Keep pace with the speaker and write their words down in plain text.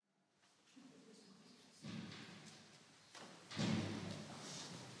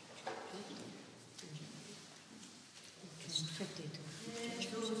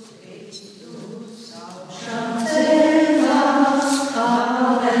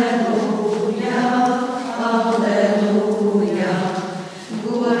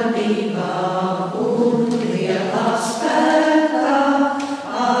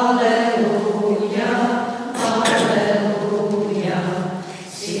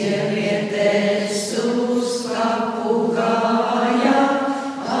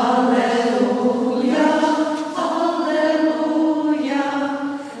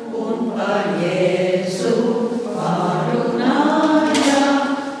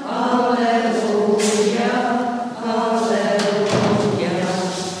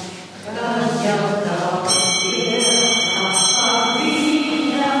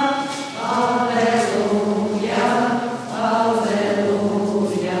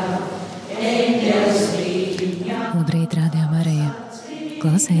Labrīt, Radio Marija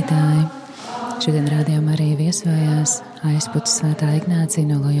klausītāji! Šodien Radio Marija viesojās aizpūtas Svētā Ignācija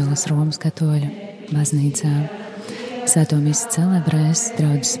no Lojolas Romas katoļu baznīcā. Svēto misi celebrēs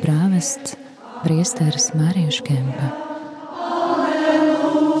draudzes prāvests priesteris Mārija Kempa.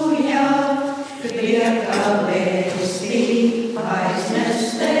 Alleluja, prieka vēsti, aiznes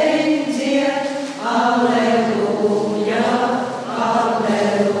steidziet, alleluja,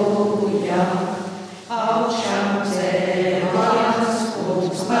 alleluja, augšām cēlās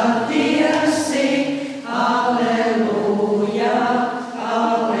kungs patiesi, alleluja,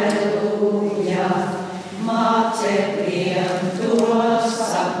 alleluja, mācekļiem tos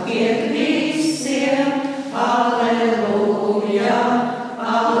sakiet visiem, alleluja,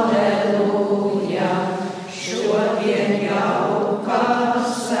 alleluja, šodien jauka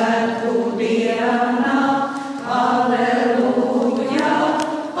svētku diena, alleluja,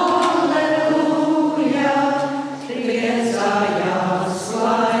 alleluja, priecājās,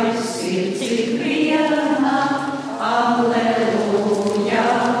 lai sirds ik viena, alleluja,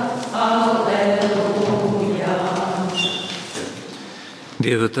 alleluja.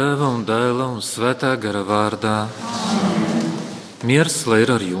 Dieva Tēva un Dēla un Svētā gara vārdā. Miers, lai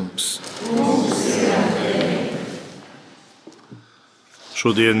ir ar jums.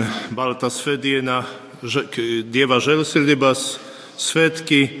 Šodien Baltā svētdienā, Dieva žēlasirdības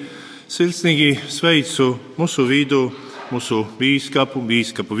svētki, sirsnīgi sveicu mūsu vidū, mūsu bīskapu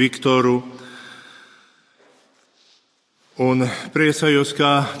Viktoru. Un priecājos,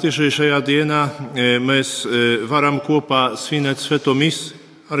 ka tieši šajā dienā mēs varam kopā svinēt svēto misi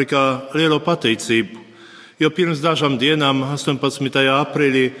arī kā lielu pateicību. Jo pirms dažām dienām, 18.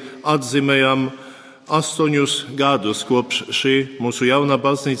 aprīlī, atzīmējām 8 gadus, kopš šī mūsu jaunā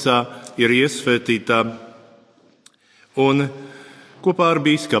baznīca ir iesvētīta. Un kopā ar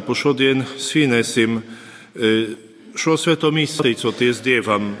bīskapu šodien svinēsim šo svēto misi, pateicoties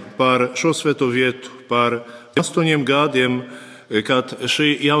Dievam par šo svēto vietu, par 8 gadiem, kad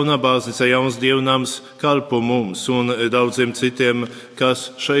šī jaunā baznīca, jauns dievnams kalpo mums un daudziem citiem,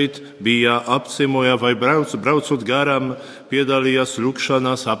 kas šeit bija apciemoja vai braucot garām, piedalījās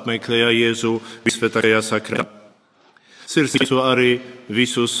lūgšanās, apmeklēja Jēzu visvētākajā sakrā. Sirsnīcu arī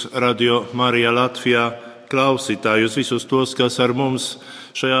visus Radio Marija Latvijā klausītājus, visus tos, kas ar mums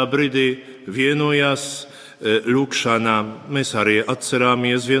šajā brīdī vienojās lūgšanā. Mēs arī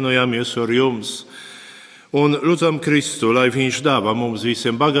atcerāmies, vienojāmies ar jums. Un lūdzam Kristu, lai viņš dāvā mums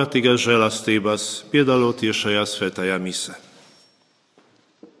visiem bagātīgas žēlastības, piedaloties šajā svētajā misē.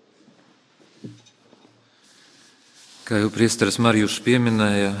 Kā jau priesteris Marijus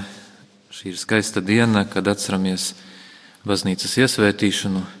pieminēja, šī ir skaista diena, kad atceramies baznīcas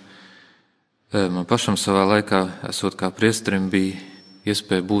iesvētīšanu. Man pašam savā laikā, esot kā priesterim, bija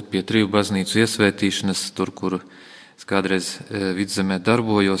iespēja būt pie 3 baznīcu iesvētīšanas, tur, kur es kādreiz Vidzemē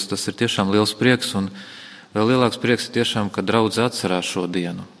darbojos. Tas ir tiešām liels prieks, un vēl lielāks prieks ir tiešām, kad draudze atcerās šo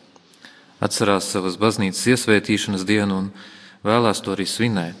dienu. Atcerās savas baznīcas iesvētīšanas dienu un vēlās to arī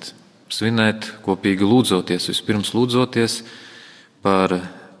svinēt. Svinēt kopīgi lūdzoties, vispirms lūdzoties par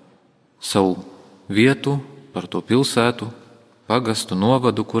savu vietu, par to pilsētu, pagastu,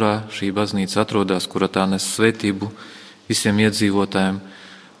 novadu, kurā šī baznīca atrodas, kura tā nes svētību visiem iedzīvotājiem.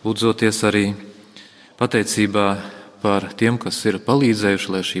 Lūdzoties arī pateicībā par tiem, kas ir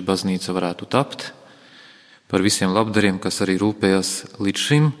palīdzējuši, lai šī baznīca varētu tapt, par visiem labdariem, kas arī rūpējas līdz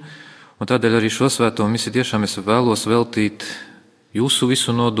šim. Un tādēļ arī šo svēto misiju tiešām es vēlos veltīt jūsu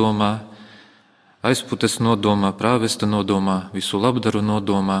visu nodomā, aizputes nodomā, prāvesta nodomā, visu labdaru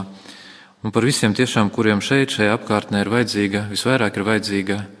nodomā. Un par visiem tiešām, kuriem šajā apkārtnē ir vajadzīga, visvairāk ir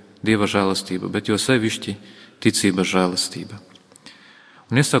vajadzīga Dieva žēlastība, bet jo sevišķi ticības žēlastība.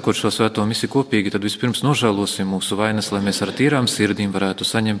 Un iesākot šo svēto misiju kopīgi, tad vispirms nožēlosim mūsu vainas, lai mēs ar tīrām sirdīm varētu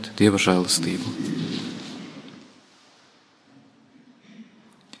saņemt Dieva žēlastību.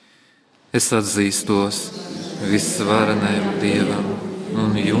 Es atzīstos visvarenajam Dievam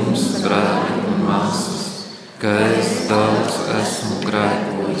un jums, brāļi un māsas, ka es daudz esmu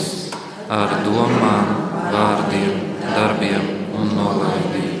grēkojis ar domām, vārdiem, darbiem un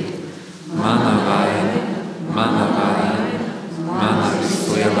nolaidību. Mana vaina, mana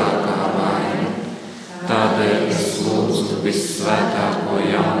vislielākā vaina. Tādēļ es lūdzu vissvētāko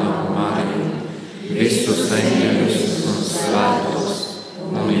jauno Mariju, visus eņģeļus un svētos,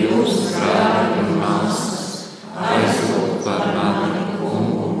 un jūs, brāļi un māsas, aizlūgt par mani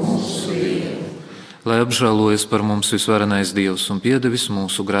Kungu mūsu Dievu. Lai apžēlojas par mums visvarenais Dievs un piedevis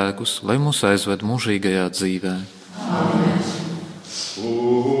mūsu grēkus, lai mūs aizved mūžīgajā dzīvē. Amen.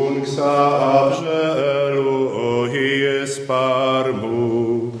 Kungs apžēlojies par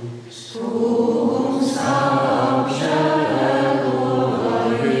mums. Kungs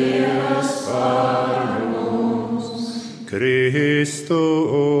apžēlojies par mums. Kristu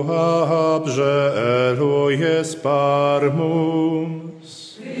apžēlojies par mums.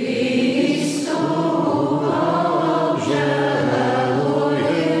 Kristu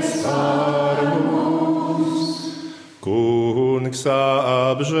apžēlojies par mums. Kungs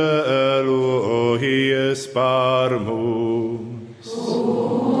apžēlojies par mums.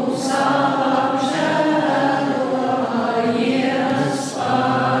 Kungs apžēlojies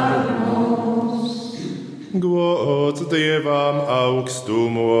par mums. Gods Dievam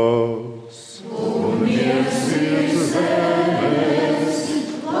augstumos. Un miers virs zemes,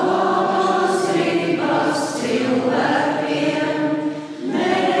 labas gribas cilvēkiem,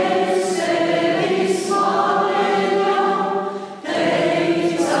 mēs sevi slavējam,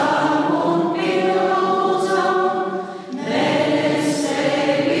 teicam un pielūdzam, mēs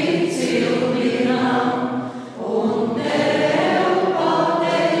sevi cildinām un tev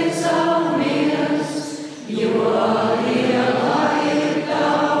pateicamies, jo liela ir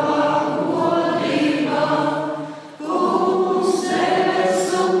tava godība. Kungs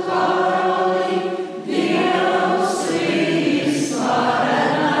debesu karali, Dievs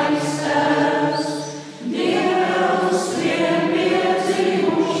visvarenais Tēvs, Dievs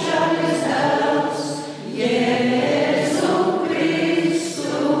vienpiedzimušais Dēls, Jēzu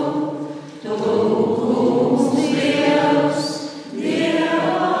Kristu. Tu, Kungs, Dievs,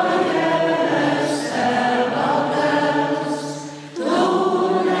 Dieva jēs Tēva Dēls, Tu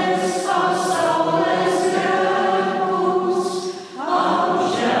nes pasaules grēkus,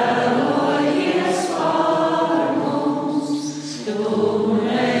 apžēlojies par mums. Tu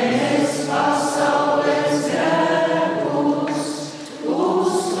nes pasaules grēkus,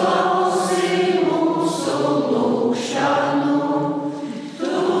 uzklausi mūsu lūgšanu.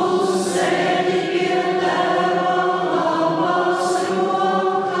 Tu sēdi pie Tēva labās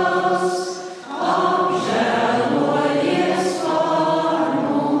rokas, apžēlojies par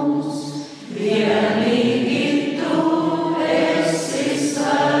mums. Vienīgi Tu esi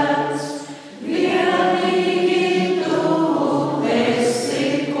svēts, vienīgi Tu esi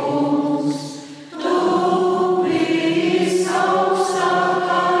Kungs. Tu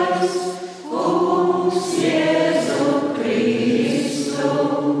visaugstākais, Kungs Jēzu Kristu,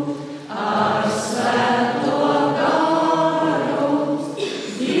 ar svēto garu,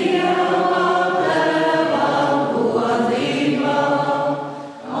 Dieva Tēva godībā.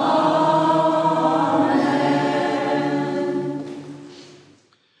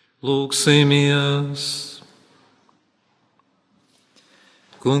 Lūksimies!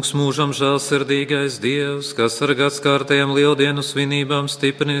 Kungs mūžam žēlsirdīgais Dievs, kas ar gadskārtējām lieldienu svinībām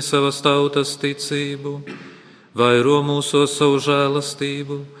stiprina savas tautas ticību, vairo mūsos savu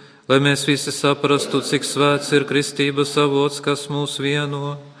žēlastību, lai mēs visi saprastu, cik svēts ir kristības avots, kas mūs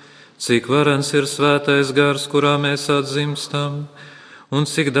vieno, cik varens ir svētais gars, kurā mēs atzimstam, un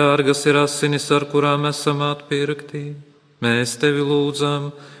cik dārgas ir asinis, ar kurām esam atpirkti. Mēs Tevi lūdzam,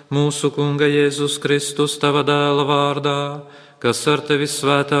 mūsu Kunga Jēzus Kristus, Tava dēla vārdā, kas ar Tevi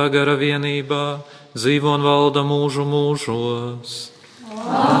svētā gara vienībā dzīvo un valda mūžu mūžos.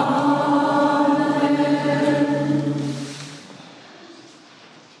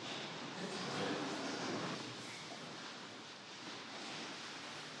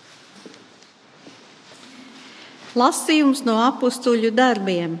 Lasījums no apustuļu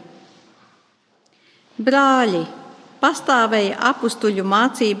darbiem. Brāļi, pastāvēja apustuļu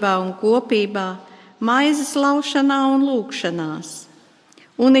mācībā un kopībā, maizes laušanā un lūgšanās.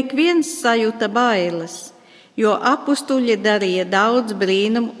 Un ik viens sajūta bailes, jo apustuļi darīja daudz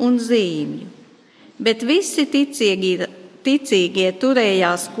brīnumu un zīmju. Bet visi ticīgie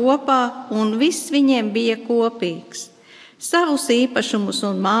turējās kopā un viss viņiem bija kopīgs. Savus īpašumus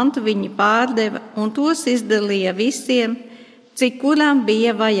un mantu viņi pārdeva un tos izdalīja visiem, cik kuram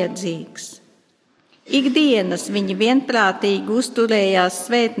bija vajadzīgs. Ikdienas viņi vienprātīgi uzturējās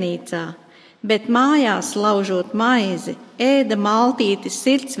svētnīcā, bet mājās laužot maizi, ēda maltīti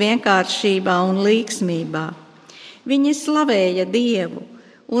sirds vienkāršībā un līksmībā. Viņi slavēja Dievu,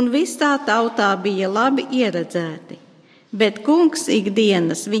 un visā tautā bija labi ieredzēti, bet Kungs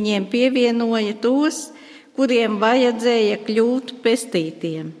ikdienas viņiem pievienoja tos, kuriem vajadzēja kļūt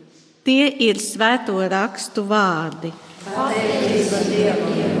pestītiem. Tie ir svēto rakstu vārdi. Pateicība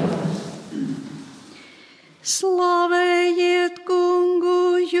Dievam! Slavējiet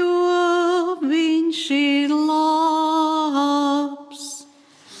Kungu, jo viņš ir labs.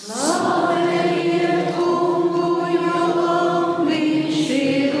 Slavējiet Kungu, jo viņš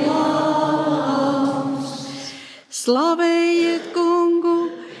ir labs. Slavējiet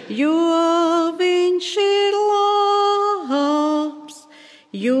Kungu, jo viņš ir labs,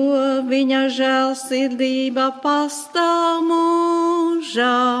 jo viņa žēlsirdība pastāv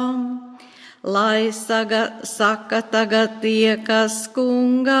mūžam. Lai saka tagad tie, kas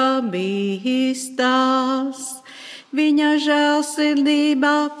Kunga bīstās, viņa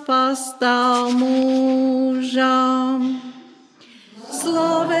žēlsirdība pastāv mūžam.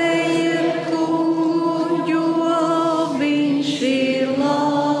 Slavējiet Kungu, jo viņš ir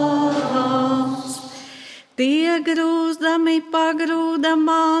labs. Tie grūzdami pagrūda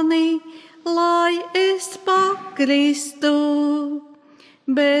mani, lai es pakristu.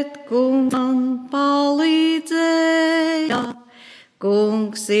 Bet Kungs man palīdzēja,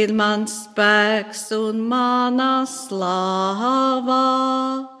 Kungs ir mans spēks un mana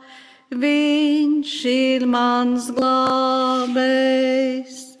slāvā, viņš ir mans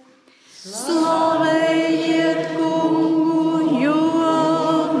glābējs. Slavējiet Kungu, jo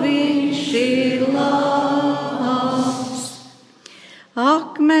viņš ir labs.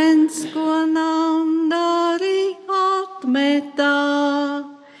 Akmens, ko namdari atmetā,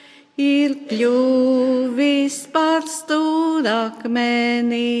 ir kļuvis par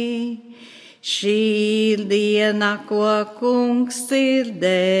stūrakmeni. Šī ir diena, ko Kungs ir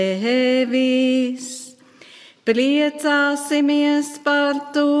devis. Priecāsimies par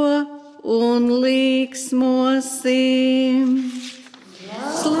to un līksmosim.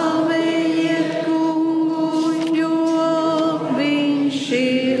 Slavējiet Kungu, jo viņš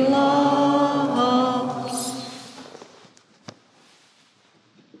ir labs.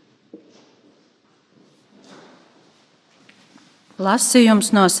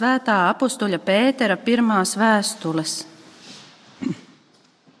 Lasījums no svētā apustuļa Pētera pirmās vēstules.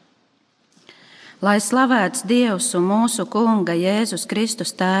 Lai slavēts Dievs un mūsu Kunga Jēzus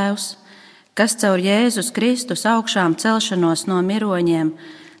Kristus Tēvs, kas caur Jēzus Kristus augšām celšanos no miroņiem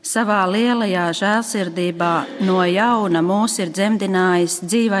savā lielajā žēlsirdībā no jauna mūs ir dzemdinājis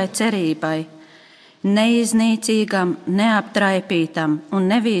dzīvai cerībai, neiznīcīgam, neaptraipītam un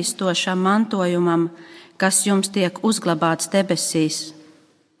nevīstošam mantojumam, kas jums tiek uzglabāts debesīs.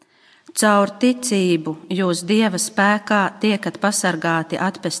 Caur ticību jūs Dieva spēkā tiekat pasargāti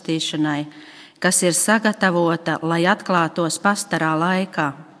atpestīšanai, kas ir sagatavota, lai atklātos pastarā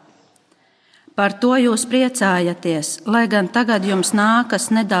laikā. Par to jūs priecājaties, lai gan tagad jums nākas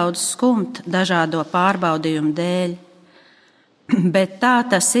nedaudz skumt dažādo pārbaudījumu dēļ. Bet tā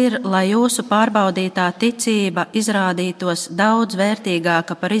tas ir, lai jūsu pārbaudītā ticība izrādītos daudz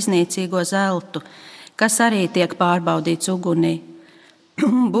vērtīgāka par iznīcīgo zeltu, kas arī tiek pārbaudīts ugunī,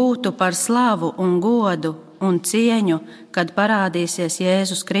 būtu par slavu un godu un cieņu, kad parādīsies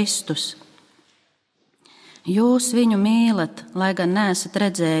Jēzus Kristus. Jūs viņu mīlat, lai gan neesat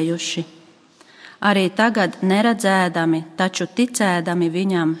redzējuši. Arī tagad neredzēdami, taču ticēdami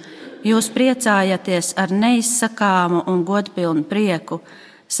viņam, jūs priecājaties ar neizsakāmu un godpilnu prieku,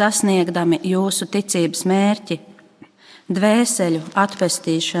 sasniegdami jūsu ticības mērķi, dvēseļu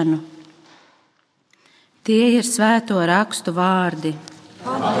atpestīšanu. Tie ir svēto rakstu vārdi.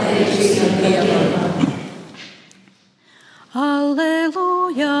 Pateicība Dievam!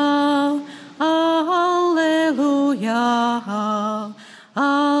 Alleluja, alleluja,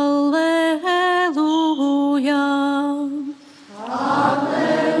 alleluja.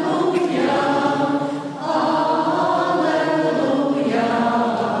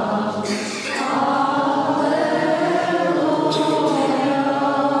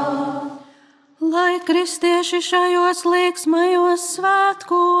 Lai kristieši šajos līksmajos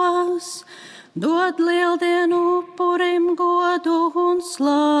svētkos dod lieldienu upurim godu un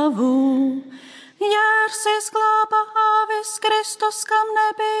slavu. Jērs glāba avis Kristus, kam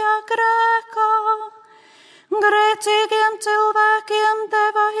nebija grēkā. Grēcīgiem cilvēkiem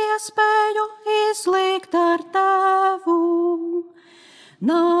deva iespēju izlīgt ar Tēvu.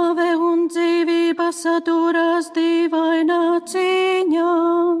 Nāve un dzīvība sadūrās dīvainā cīņā.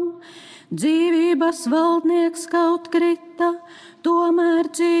 Dzīvības valdnieks kaut krita, tomēr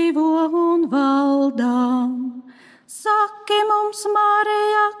dzīvo un valdā. Saki mums,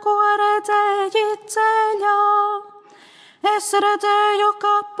 Marija, ko redzēji ceļā? Es redzēju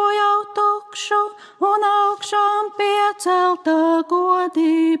kapu jau tukšu un augšām pieceltā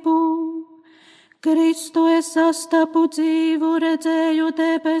godību. Kristu es sastapu dzīvu, redzēju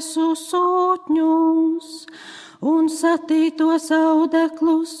debesu sūtņus un satītos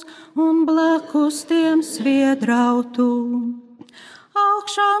audeklus un blakus tiem sviedrautu.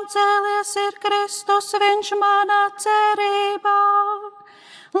 Augšām cēlies ir Kristus, viņš manā cerībā.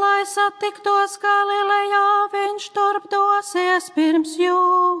 Lai satiktos Galilejā, viņš turp dosies pirms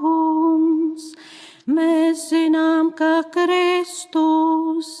jums. Mēs zinām, ka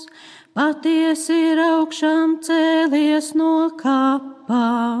Kristus patiesi ir augšām cēlies no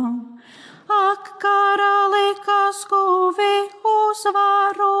kapā. Ak, karali, kas guvi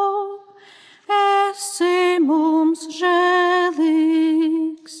uzvaru, esi mums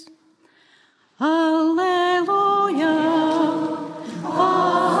žēlīgs. Alleluja,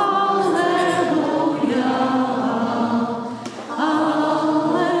 alleluja,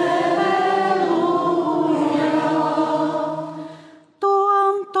 alleluja.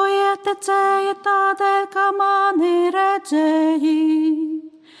 Tom tu ieticēji tādēļ, ka mani redzēji.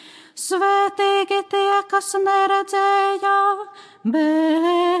 Svētīgi tie, kas neredzēja,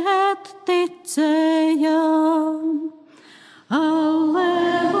 bet ticēja.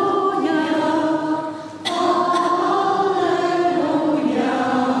 Alleluja, alleluja,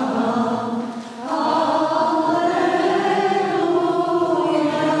 alleluja.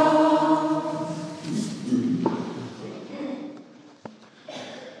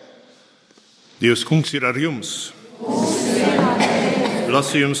 Dievs kungs ir ar jums.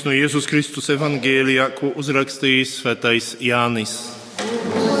 Lasījums no Jēzus Kristus evangēlijā, ko uzrakstījis svētais Jānis.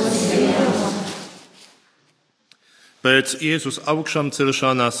 Pēc Jēzus augšām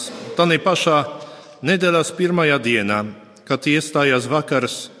celšanās, tanī pašā nedēļas pirmajā dienā, kad iestājās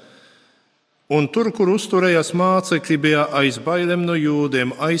vakars, un tur, kur uzturējās mācekļi, bija aiz bailēm no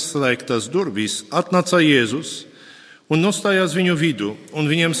jūdiem aizslēgtas durvis, atnāca Jēzus un nostājās viņu vidū, un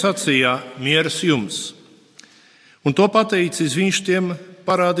viņiem sacīja: miers jums! Un to pateicis, viņš tiem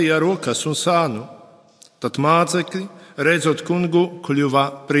parādīja rokas un sānu. Tad mācekļi, redzot kungu,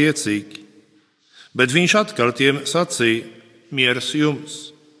 kļuva priecīgi. Bet viņš atkal tiem sacīja: miers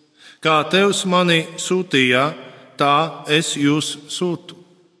jums! Kā Tevs mani sūtīja, tā es jūs sūtu.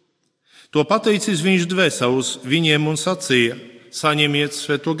 To pateicis, viņš dvēsa uz viņiem un sacīja: saņemiet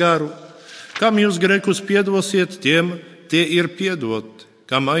Svēto garu. Kam jūs grēkus piedosiet, tiem tie ir piedoti.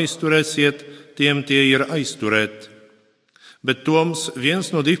 Kam aizturēsiet, tiem tie ir aizturēti. Bet Toms,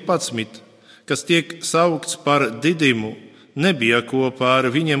 viens no 12, kas tiek saukts par Didimu, nebija kopā ar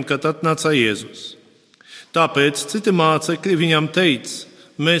viņiem, kad atnāca Jēzus. Tāpēc citi mācekļi viņam teica: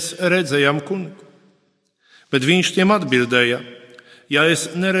 mēs redzējām kungu. Bet viņš tiem atbildēja: ja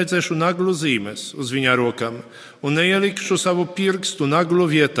es neredzēšu naglu zīmes uz viņa rokām un neielikšu savu pirkstu naglu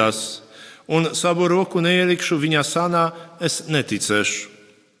vietās un savu roku neielikšu viņa sanā, es neticēšu.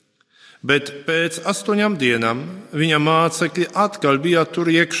 Bet pēc 8 dienām viņa mācekļi atkal bija tur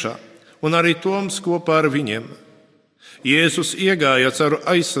iekšā, un arī Toms kopā ar viņiem. Jēzus iegāja caur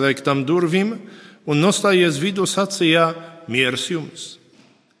aizslēgtām durvīm un nostājies vidū sacīja: miers jums!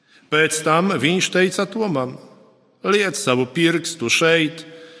 Pēc tam viņš teica Tomam: liec savu pirkstu šeit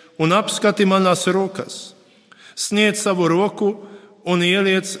un apskati manas rokas. Sniedz savu roku un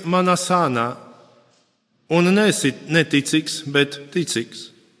ieliec manā sānā. Un nesi neticīgs, bet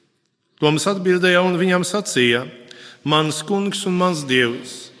ticīgs. Toms atbildēja un viņam sacīja: mans kungs un mans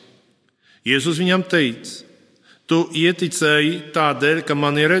Dievs. Jēzus viņam teica: tu ieticēji tādēļ, ka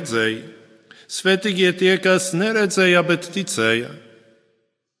mani redzēji. Svētīgie tie, kas neredzēja, bet ticēja.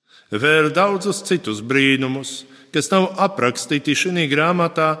 Vēl daudzus citus brīnumus, kas nav aprakstīti šajā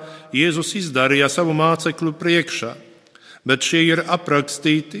grāmatā, Jēzus izdarīja savu mācekļu priekšā, bet šie ir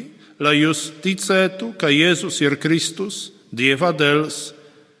aprakstīti, lai jūs ticētu, ka Jēzus ir Kristus, Dieva dēls,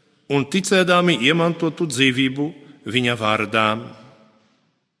 un ticēdami iemantotu dzīvību viņa vārdā.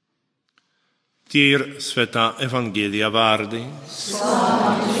 Tie ir svētā evangēlijā vārdi.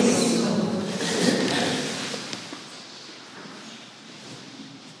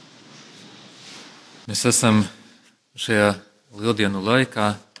 Mēs esam šajā lieldienu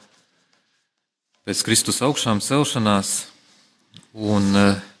laikā pēc Kristus augšām celšanās, un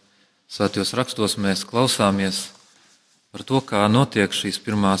svētajos rakstos mēs klausāmies par to, kā notiek šīs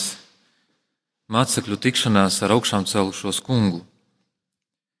pirmās mācekļu tikšanās ar augšām celušos kungu.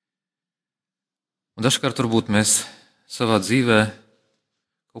 Un dažkārt varbūt mēs savā dzīvē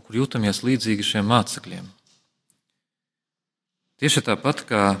kaut kur jūtamies līdzīgi šiem mācekļiem. Tieši tāpat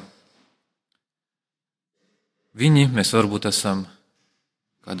kā viņi, mēs varbūt esam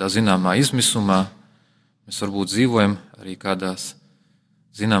kādā zināmā izmisumā, mēs varbūt dzīvojam arī kādās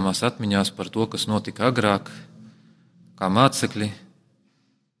zināmās atmiņās par to, kas notika agrāk, kā mācekļi,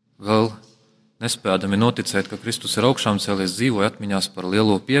 vēl nespējami noticēt, ka Kristus ir augšām cēlies, dzīvoja atmiņās par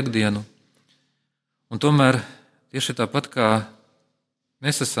lielo piekdienu. Un tomēr tieši tāpat kā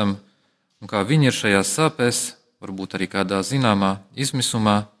mēs esam un kā viņi ir šajās sāpēs, varbūt arī kādā zināmā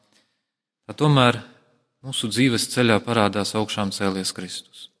izmisumā, tad tomēr mūsu dzīves ceļā parādās augšām cēlies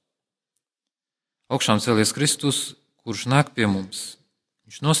Kristus. Augšām cēlies Kristus, kurš nāk pie mums.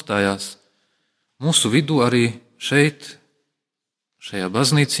 Viņš nostājās mūsu vidū arī šeit, šajā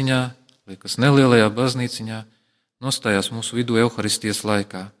baznīciņā, liekas nelielajā baznīciņā, nostājās mūsu vidū Euharistijas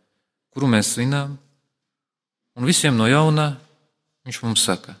laikā, kuru mēs svinām, un visiem no jauna viņš mums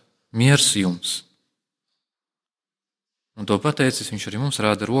saka: miers jums. Un to pateicis, viņš arī mums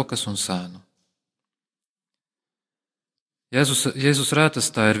rāda rokas un sēnu. Jēzus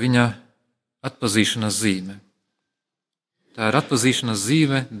rētas tā ir viņa atpazīšanas zīme. Tā ir atpazīšanas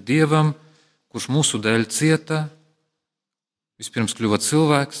zīme Dievam, kurš mūsu dēļ cieta, vispirms kļuva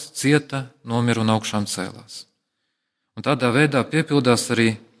cilvēks, cieta, nomira un augšām cēlās. Un tādā veidā piepildās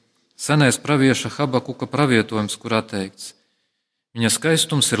arī senais pravieša Habakuka pravietojums, kurā teikts: viņa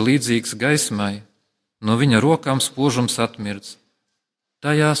skaistums ir līdzīgs gaismai, no viņa rokām spožums atmirdz,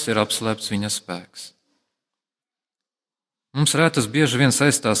 tajās ir apslēpts viņa spēks. Mums rētas bieži vien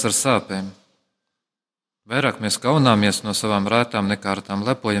saistās ar sāpēm. Vairāk mēs kaunāmies no savām rētām nekā ar tām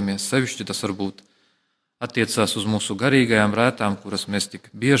lepojamies, sevišķi tas varbūt attiecās uz mūsu garīgajām rētām, kuras mēs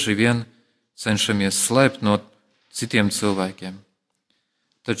tik bieži vien cenšamies slēpt no citiem cilvēkiem.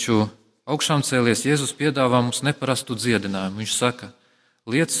 Taču augšām cēlies Jēzus piedāvā mums neparastu dziedinājumu. Viņš saka: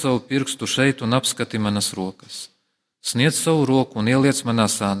 liec savu pirkstu šeit un apskati manas rokas. Sniedz savu roku un ieliec manā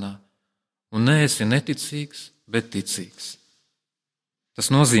sānā. Un neesi neticīgs, bet ticīgs. Tas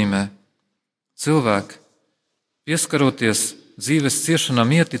nozīmē, cilvēki, pieskaroties dzīves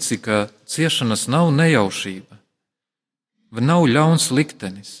ciešanām, ietici, ka ciešanas nav nejaušība, nav ļauns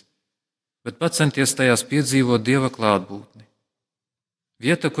liktenis, bet pacenties tajās piedzīvot Dieva klātbūtni.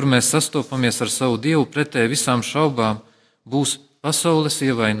 Vieta, kur mēs sastopamies ar savu Dievu pretēji visām šaubām, būs pasaules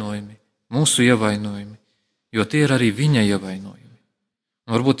ievainojumi, mūsu ievainojumi, jo tie ir arī viņa ievainojumi.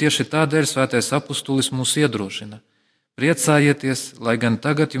 Un varbūt tieši tādēļ svētais apustulis mūs iedrošina: priecājieties, lai gan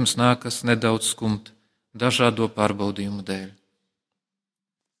tagad jums nākas nedaudz skumt dažādo pārbaudījumu dēļ.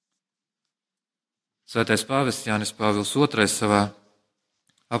 Svētais pāvests Jānis Pāvils II savā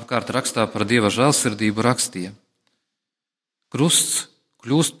apkārt rakstā par Dieva žēlsirdību rakstīja: krusts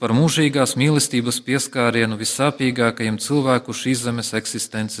kļūst par mūžīgās mīlestības pieskārienu vissāpīgākajiem cilvēku šīs zemes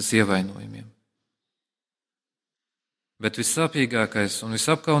eksistences ievainojumiem. Bet vissāpīgākais un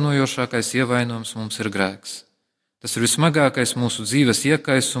visapkaunojošākais ievainojums mums ir grēks. Tas ir vismagākais mūsu dzīves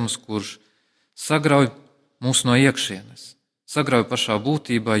iekaisums, kurš sagrauj mūs no iekšienes, sagrauj pašā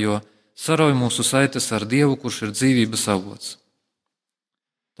būtībā, jo sarauj mūsu saites ar Dievu, kurš ir dzīvības avots.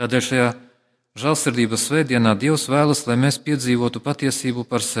 Tādēļ šajā žēlsirdības svētdienā Dievs vēlas, lai mēs piedzīvotu patiesību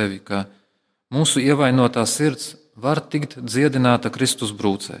par sevi, ka mūsu ievainotā sirds var tikt dziedināta Kristus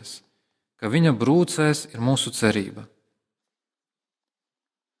brūcēs, ka viņa brūcēs ir mūsu cerība.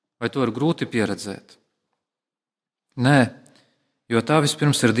 Vai to ir grūti pieredzēt? Nē, jo tā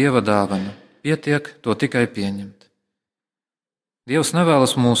vispirms ir Dieva dāvana, pietiek to tikai pieņemt. Dievs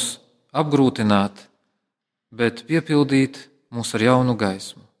nevēlas mūs apgrūtināt, bet piepildīt mūs ar jaunu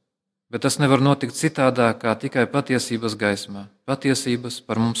gaismu. Bet tas nevar notikt citādāk kā tikai patiesības gaismā, patiesības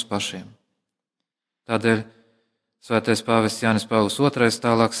par mums pašiem. Tādēļ svētais pāvests Jānis Pāvils II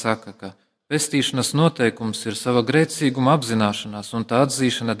tālāk saka, ka pestīšanas noteikums ir sava grēcīguma apzināšanās un tā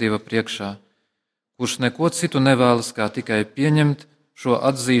atzīšana Dieva priekšā, kurš neko citu nevēlas, kā tikai pieņemt šo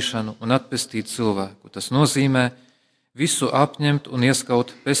atzīšanu un atpestīt cilvēku. Tas nozīmē visu apņemt un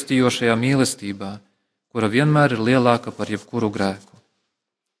ieskaut pestījošajā mīlestībā, kura vienmēr ir lielāka par jebkuru grēku.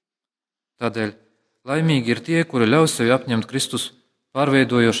 Tādēļ laimīgi ir tie, kuri ļauj sevi apņemt Kristus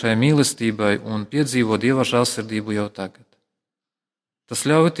pārveidojošajai mīlestībai un piedzīvo Dieva žēlsirdību jau tagad. Tas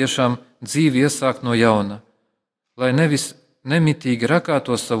ļauj tiešām dzīvi iesākt no jauna, lai nevis nemitīgi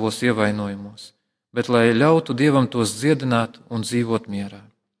rakātos savos ievainojumos, bet lai ļautu Dievam tos dziedināt un dzīvot mierā.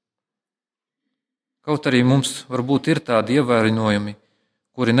 Kaut arī mums varbūt ir tādi ievainojumi,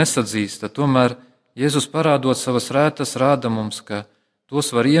 kuri nesadzīsta, tomēr Jēzus parādot savas rētas rāda mums, ka tos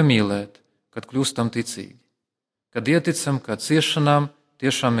var iemīlēt, kad kļūstam ticīgi, kad ieticam, ka ciešanām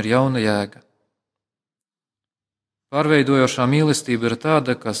tiešām ir jauna jēga. Pārveidojošā mīlestība ir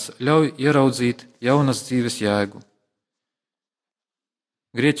tāda, kas ļauj ieraudzīt jaunas dzīves jēgu.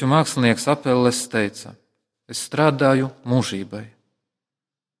 Grieķu mākslinieks Apelles teica: es strādāju mūžībai.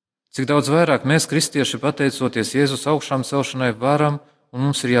 Cik daudz vairāk mēs, kristieši, pateicoties Jēzus augšām celšanai, varam un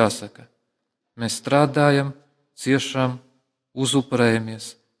mums ir jāsaka: mēs strādājam, ciešam,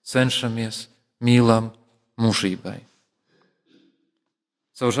 uzupurējamies, cenšamies, mīlam mūžībai.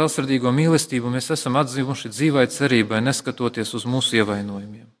 Caur žēlsirdīgo mīlestību mēs esam atzimuši dzīvai cerībai, neskatoties uz mūsu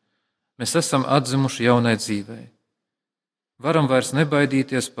ievainojumiem. Mēs esam atzimuši jaunai dzīvei. Varam vairs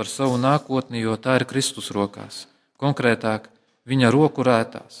nebaidīties par savu nākotni, jo tā ir Kristus rokās, konkrētāk viņa roku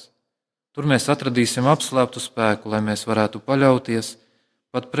rētās. Tur mēs atradīsim apslēptu spēku, lai mēs varētu paļauties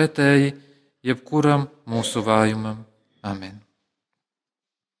pat pretēji jebkuram mūsu vājumam. Amen.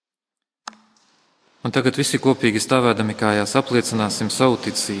 Un tagad visi kopīgi stāvēdami kājās apliecināsim savu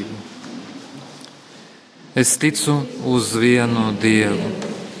ticību. Es ticu uz vienu Dievu,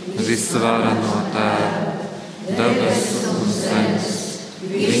 visvarano Tēvu, debesu un zemes,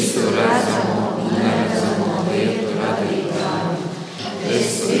 visu redzamo un neredzamo lietu radītāju.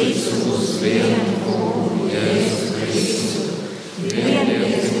 Es ticu uz vienu Kungu Jēzu Kristu,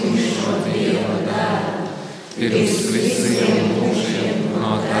 vienpiedzimušo Dieva Dēlu, pirms visiem mūžiem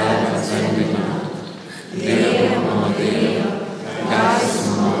no Tēva dzemdinātu. Dievu no Dieva,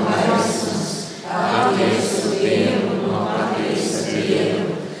 gaismu no gaismas, patiesu Dievu no patiesa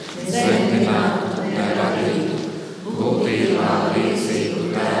Dieva, dzemdinātu neradītu, būtībā līdzīgu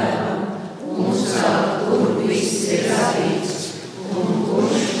Tēvam, un caur kuru viss ir radīts, un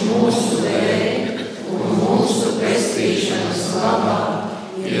kurš mūsu dēļ un mūsu pestīšanas labā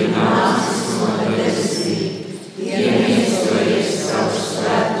ir nācis no debesīm, iemiesojies caur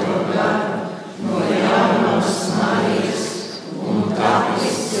Svēto garu, no Jānos Marijas un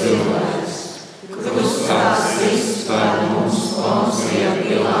tapis cilvēks, krustā sists par mums Poncija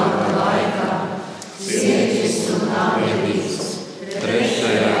Pilāta laikā, cietis un apjedīts,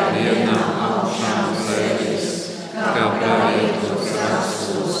 trešajā dienā augšām cēlies, kā pravietots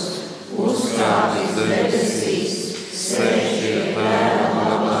rakstos, uzkāpis debesīs, sēž pie Tēva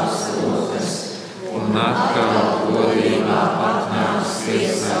labās rokas, un atkal godībā atnāks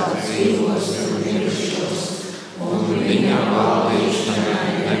tiesāt dzīvos un mirušos, un viņa valdīšanai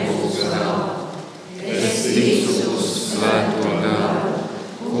nebūs gala. Es ticu uz Svēto garu,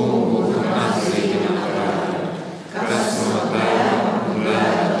 Kungu un atzīmā garu, kas no Tēva un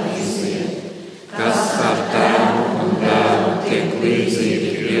Dēla iziet, kas ar Tēvu un Dēlu tiek līdzīgi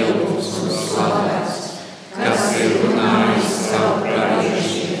pielūgts un slavēts, kas ir runājis savu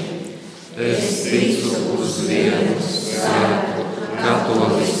praviešiem. Es ticu uz vienu svētu,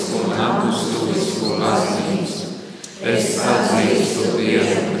 katolisku un apustulisku baznīcu. Es atzīstu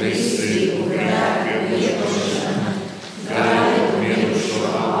vienu kristīgu grēku piedošanu, gaļu mirušo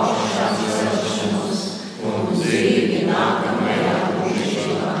augšām celšanos un dzīvi nākamajā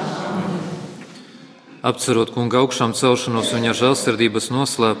mūžībā. Apcerot Kunga augšām celšanos viņa žēlsirdības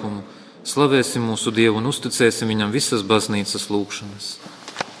noslēpumu, slavēsim mūsu Dievu un uzticēsim viņam visas baznīcas lūgšanas.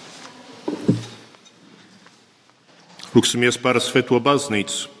 Lūksimies par Svēto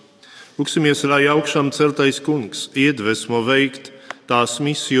baznīcu. Lūksimies, lai augšām celtais Kungs iedvesmo veikt tās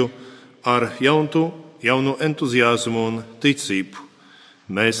misiju ar jaunu entuziasmu un ticību.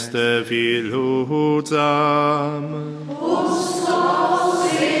 Mēs Tevi lūdzam.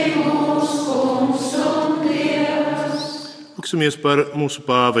 Uzklausī mūs, Kungs un Dievs. Lūksimies par mūsu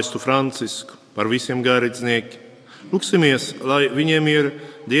pāvestu Francisku, par visiem garīdzniekiem. Lūksimies, lai viņiem ir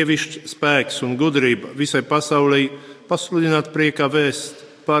dievišķs spēks un gudrība visai pasaulē pasludināt priekā vēst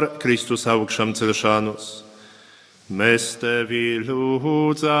par Kristus augšām celšanos. Mēs Tevi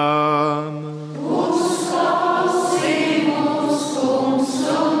lūdzam. Uzklausī mūs, Kungs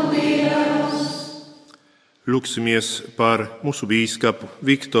un Dievs. Lūksimies par mūsu bīskapu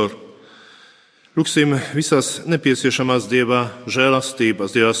Viktoru. Lūksim visas nepieciešamās Dieva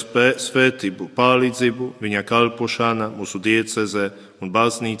žēlastības, Dieva svētību, palīdzību, viņa kalpošana mūsu diecezē un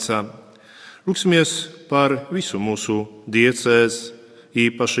baznīcā. Lūksimies par visu mūsu diecēzi,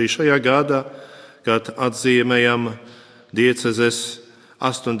 īpaši šajā gadā, kad atzīmējam diecezes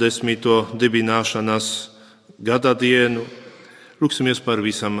 80. dibināšanas gada dienu. Lūksimies par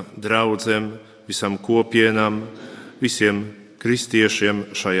visam draudzēm, visam kopienām, visiem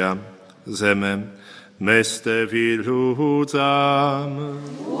kristiešiem šajā zemē. Mēs Tevi lūdzam.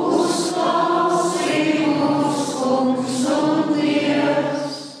 Uzklausī mūs, Kungs un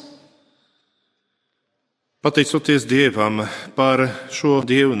Dievs. Pateicoties Dievam par šo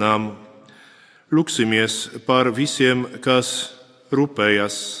dievnāmu, lūksimies par visiem, kas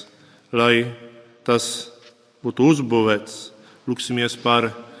rūpējas, lai tas būtu uzbūvēts. Lūksimies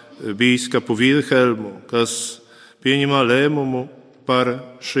par bīskapu Vilhelmu, kas pieņemā lēmumu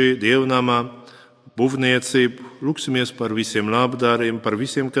par šī dievnamā būvniecību. Lūksimies par visiem labdariem, par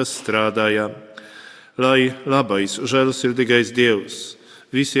visiem, kas strādāja, lai labais, žēlsirdīgais Dievs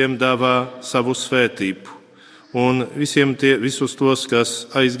visiem dāvā savu svētību un visus tos, kas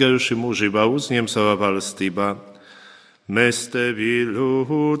aizgājuši mūžībā, uzņem savā valstībā. Mēs tevi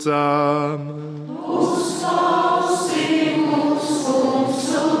lūdzam. Uzklausi mūs, Kungs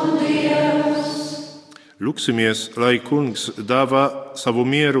un Dievs. Lūksimies, lai Kungs dāvā savu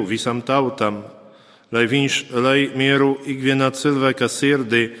mieru visam tautam, lai mieru ikvienā cilvēka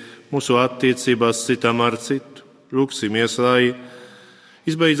sirdī, mūsu attiecībās citam ar citu. Lūksimies, lai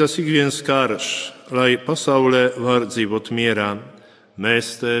izbeidzas ikviens karš, lai pasaulē var dzīvot mierā.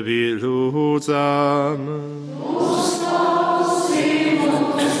 Mēs tevi lūdzam. Uzklausi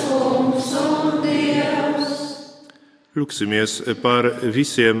mūs, Kungs un Dievs. Lūksimies par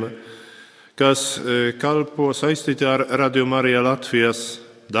visiem, kas kalpo saistīti ar Radio Marija Latvijas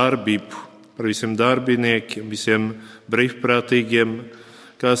darbību, par visiem darbiniekiem, visiem brīvprātīgiem,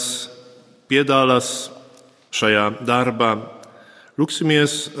 kas piedalās šajā darbā.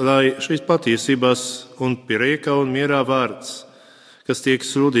 Lūksimies, lai šīs patiesības un prieka un mierā vārds, kas tiek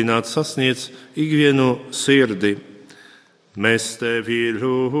sludināts, sasniedz ikvienu sirdi. Mēs tevi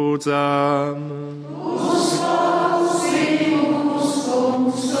lūdzam. Uzklausi mūs,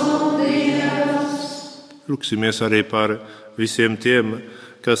 Kungs un Dievs. Lūksimies arī par visiem tiem,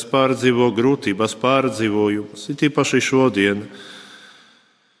 kas pārdzīvo grūtības, pārdzīvojumus, it īpaši šodien.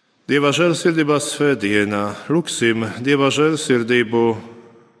 Dieva žēlsirdības svētdienā lūksim Dieva žēlsirdību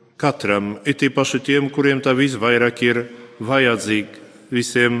katram, it īpaši tiem, kuriem tā visvairāk ir vajadzīga,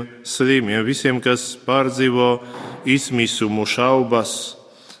 visiem slimiem, visiem, kas pārdzīvo izmisumu, šaubas,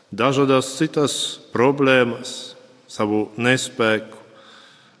 dažādas citas problēmas, savu nespēku.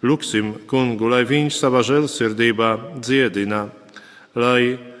 Lūksim Kungu, lai viņš savā žēlsirdībā dziedina,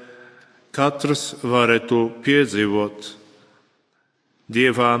 lai katrs varētu piedzīvot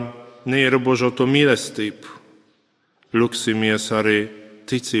Dievā neierobežoto mīlestību. Lūksimies arī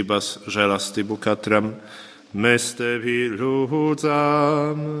ticības žēlastību katram. Mēs tevi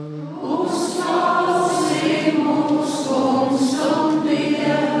lūdzam. Uzklausi mūs, Kungs un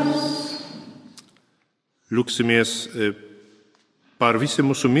Dievs. Lūksimies par visiem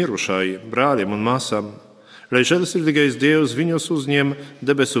mūsu mirušajiem brāļiem un māsām, lai žēlsirdīgais Dievs viņus uzņem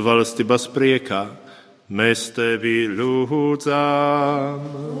debesu valstības priekā. Mēs tevi lūdzam.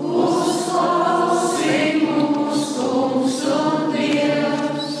 Uzklausi mūs, Kungs un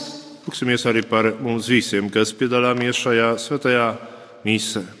Dievs. Lūksimies arī par mums visiem, kas piedalāmies šajā svētajā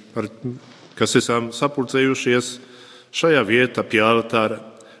misē, kas esam sapulcējušies šajā vietā pie altāra.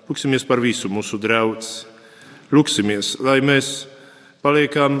 Lūksimies par visu mūsu draudzi. Lūksimies, lai mēs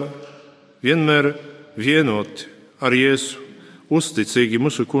paliekam vienmēr vienoti ar Jēzu, uzticīgi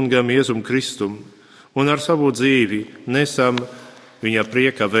mūsu Kungam Jēzum Kristum un ar savu dzīvi nesam viņa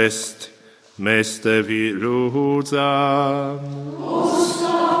prieka vēsti. Mēs tevi lūdzam.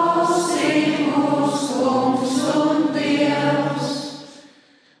 Uzklausi mūs, Kungs un Dievs.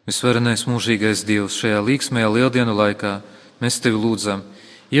 Visvarenais mūžīgais Dievs, šajā līksmajā lieldienu laikā mēs tevi lūdzam,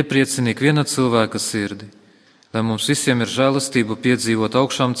 iepriecini ikviena cilvēka sirdi, lai mums visiem ir žēlastība piedzīvot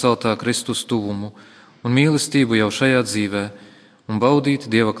augšām celtā Kristus tuvumu un mīlestību jau šajā dzīvē un baudīt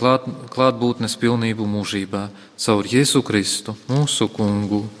Dieva klātbūtnes pilnību mūžībā caur Jēzu Kristu, mūsu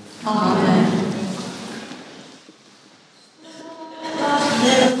Kungu. Amen.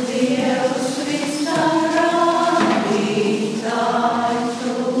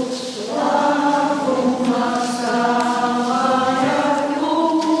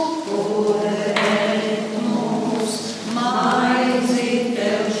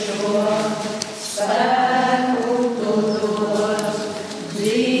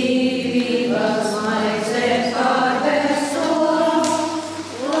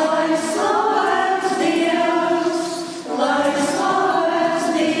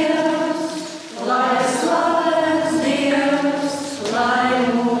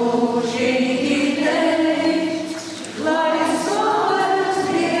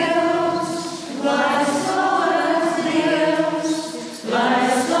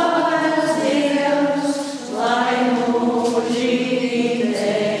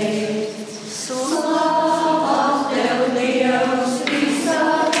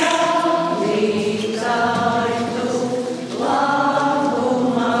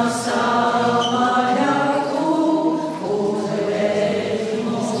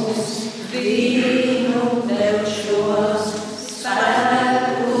 Be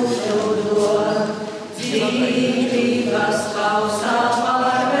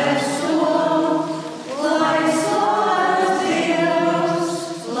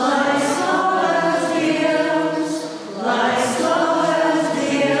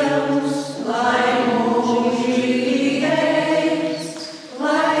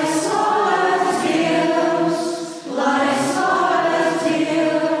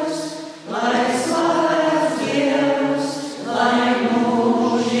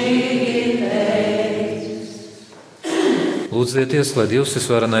Lūdzieties, lai Dievs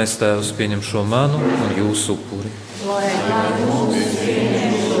visvarenais Tēvs pieņem šo manu un jūsu upuri. Lai mums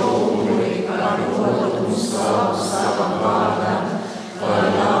pieņem šo upuri par godu un slavu savam vārdam, par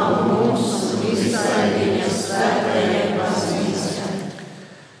labu mums un visai viņa svētajai baznīcai.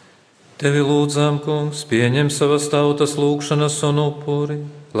 Tevi lūdzam, Kungs, pieņem savas tautas lūgšanas un upuri,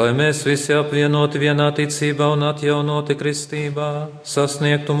 lai mēs visi apvienoti vienā ticībā un atjaunoti kristībā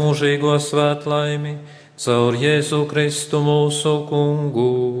sasniegtu mūžīgo svētlaimi caur Jēzu Kristu mūsu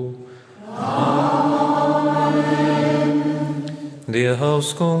Kungu. Amen.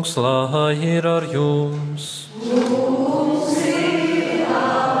 Dievs, Kungs, lai ir ar jums. Kungs ir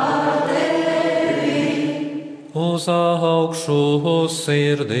ar tevi. Uz augšu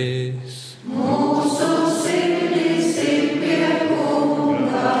sirdīs. Mūsu sirdīs ir pie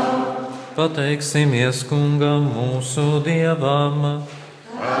Kunga. Pateiksimies Kungam mūsu Dievam.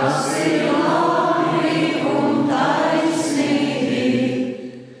 Tas ir labi un taisnīgi.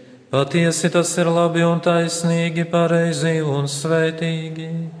 Patiesi tas ir labi un taisnīgi, pareizi un svētīgi,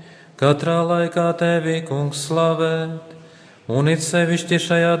 katrā laikā tevi, Kungs, slavēt, un it sevišķi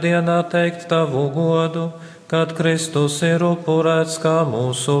šajā dienā teikt tavu godu, kad Kristus ir upurēts kā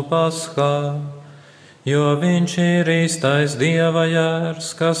mūsu paskā, jo viņš ir īstais Dieva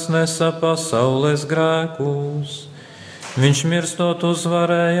jērs, kas nesa pasaules grēkus. Viņš mirstot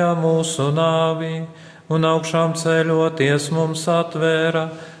uzvarēja mūsu nāvi, un augšām ceļoties mums atvēra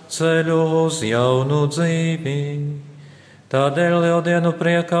ceļu uz jaunu dzīvi. Tādēļ lieldienu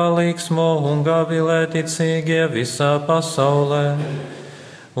priekā līksmo un gavilē ticīgie visā pasaulē,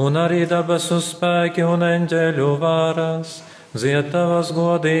 un arī debesu spēki un eņģeļu varas dzied tavas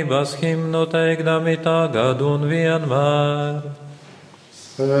godības himnu, teikdami tagad un vienmēr.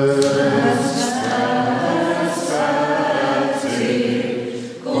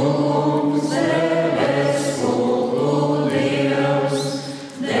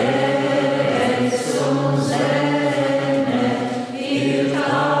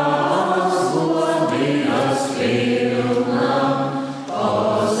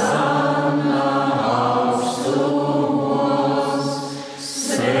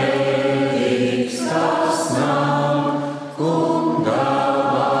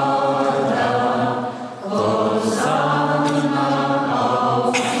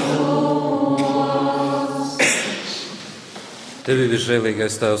 Tevi,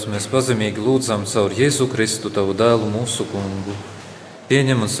 visžēlīgais Tēvs, mēs pazemīgi lūdzam caur Jēzu Kristu, tavu dēlu, mūsu Kungu.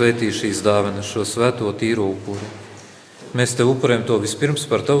 Pieņem un svētī šīs dāvanas, šo svēto tīro upuri. Mēs te upurējam to vispirms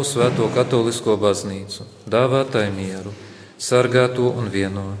par tavu svēto katolisko baznīcu, dāvā tai mieru, sargā to un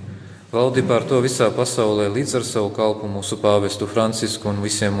vieno. Valdi pār to visā pasaulē līdz ar savu kalpu mūsu pāvestu Francisku un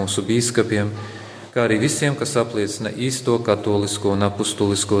visiem mūsu bīskapiem, kā arī visiem, kas apliecina īsto katolisko un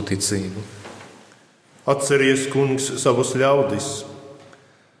apustulisko ticību. Atceries, Kungs, savus ļaudis.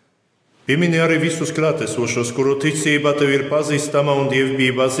 Piemini arī visus klātesošos, kuru ticība tev ir pazīstama un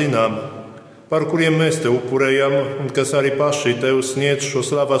dievbijība zināma, par kuriem mēs te upurējam un kas arī paši tev sniedz šo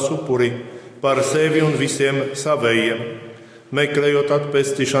slavas upuri par sevi un visiem savējiem, meklējot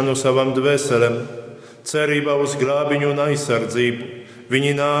atpestīšanu savam dvēselēm, cerībā uz glābiņu un aizsardzību.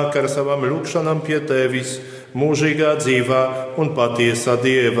 Viņi nāk ar savam lūgšanām pie tevis, mūžīgā dzīvā un patiesā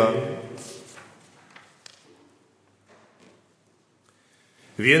Dieva.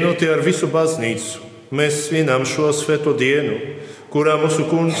 Vienoti ar visu baznīcu, mēs svinām šo svēto dienu, kurā mūsu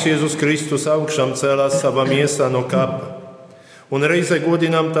Kungs Jēzus Kristus augšām cēlās savā miesā no kapa, un reizē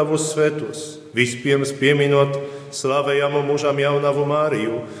godinām tavus svētos, vispirms pieminot slavējamu mūžam jaunavu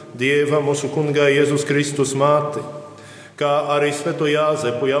Mariju, Dieva mūsu Kunga Jēzus Kristus māti, kā arī svēto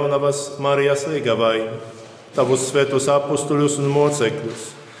Jāzepu jaunavas Marijas Liegavai, tavus svētos apustuļus un mocekļus,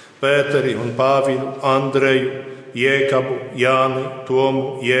 Pēteri un Pāvilu, Andreju, Jēkabu, Jāni,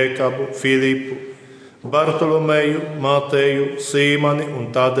 Tomu, Jēkabu, Filipu, Bartolomeju, Mateju, Sīmani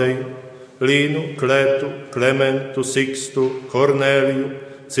un Tadeju, Līnu, Kletu, Klementu, Sikstu, Kornēliju,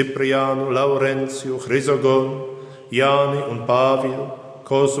 Cipriānu, Laurenciju, Hrizogonu, Jāni un Pāvilu,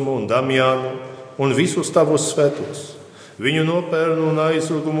 Kozmu un Damjānu un visus tavus svētos. Viņu nopelnu un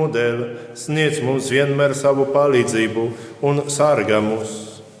aizlūgumu dēļ sniedz mums vienmēr savu palīdzību un sargā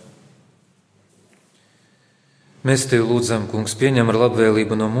mūs. Mēs tevi lūdzam, Kungs, pieņem ar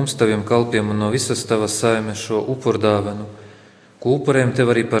labvēlību no mums taviem kalpiem un no visas tavas saimes šo upurdāvanu, ko upurējam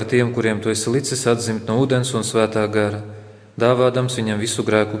tev arī par tiem, kuriem tu esi licis atzimt no ūdens un svētā gara, dāvādams viņam visu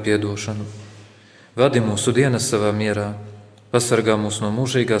grēku piedošanu. Vadi mūsu dienas savā mierā, pasargā mūs no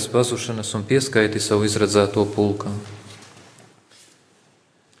mūžīgās pazušanas un pieskaiti savu izredzēto pulkam.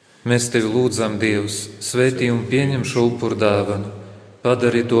 Mēs tevi lūdzam, Dievs, svētī un pieņem šo upurdāvanu,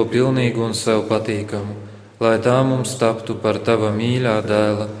 padari to pilnīgu un sev patīkamu, lai tā mums taptu par tava mīļā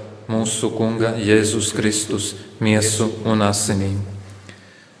dēla, mūsu Kunga Jēzus Kristus, miesu un asinīm.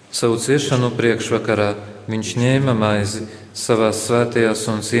 Savu ciešanu priekšvakarā viņš ņēma maizi savās svētajās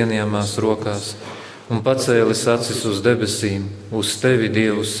un cienījamās rokās un pacēlis acis uz debesīm, uz tevi,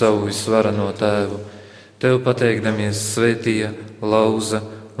 Dievu, savu visvarano tēvu. Tev pateikdamies svētīja, lauza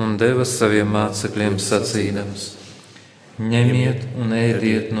un deva saviem mācekļiem sacīdams: ņemiet un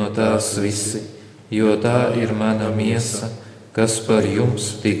ēdiet no tās visi, jo tā ir mana miesa, kas par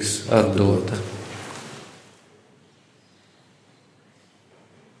jums tiks atdota.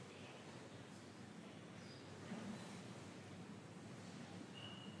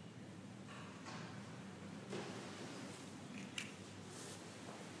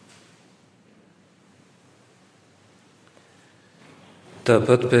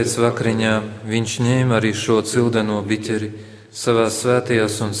 Tāpat pēc vakariņām viņš ņēma arī šo cildeno biķeri savās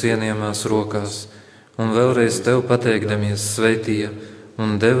svētajās un cienījamās rokās, un vēlreiz tev pateikdamies svētīja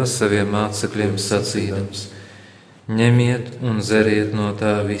un deva saviem mācekļiem sacīdams: ņemiet un dzeriet no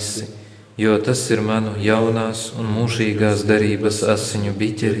tā visi, jo tas ir manu jaunās un mūžīgās derības asiņu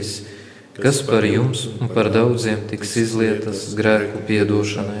biķeris, kas par jums un par daudziem tiks izlietas grēku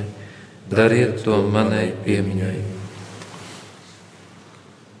piedošanai. Dariet to manai piemiņai.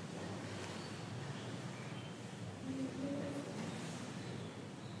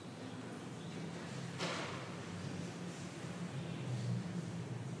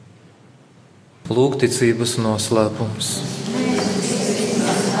 Lūgticības noslēpums.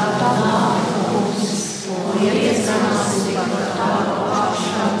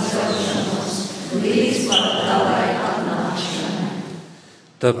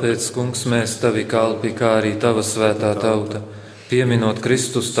 Tāpēc, Kungs, mēs tavi kalpi, kā arī tava svētā tauta, pieminot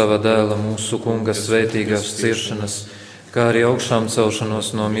Kristus tava dēla mūsu Kunga svētīgās ciešanas, kā arī augšām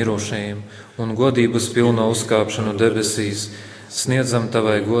celšanos no mirušajiem un godības pilno uzkāpšanu debesīs, sniedzam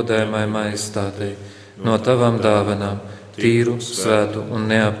tavai godājumai majestātei no tavām dāvanām tīru, svētu un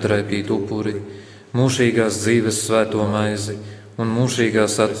neaptraipītu upuri, mūžīgās dzīves svēto maizi un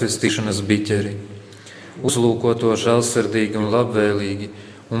mūžīgās atpestīšanas biķeri. Uzlūko to žēlsirdīgi un labvēlīgi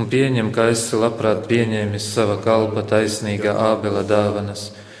un pieņem, kā esi labprāt pieņēmis sava kalpa taisnīgā Ābela dāvanas,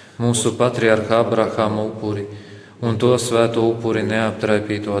 mūsu patriarha Abrahama upuri un to svēto upuri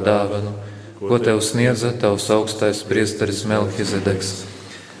neaptraipīto dāvanu, ko tev sniedza tavs augstais priesteris Melhizedeks.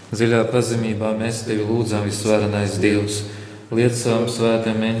 Dziļā pazemībā mēs tevi lūdzam, visvarenais Dievs, liec savam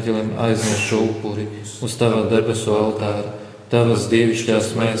svētajam eņģelim aiznest šo upuri uz tava debesu altāra, tavas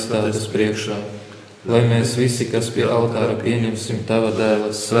dievišķās majestātes priekšā, lai mēs visi, kas pie altāra pieņemsim tava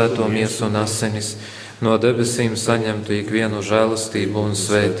dēla svēto miesu un asinis, no debesīm saņemtu ikvienu žēlastību un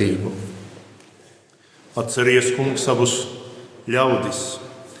svētību. Atceries, Kungs, savus ļaudis,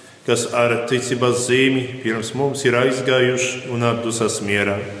 kas ar ticības zīmi pirms mums ir aizgājuši un atdusas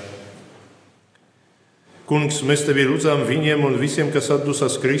mierā. Kungs, mēs tevi lūdzam viņiem un visiem, kas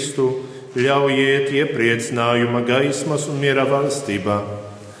atdusas Kristu, ļaujiet iepriecinājuma gaismas un miera valstībā.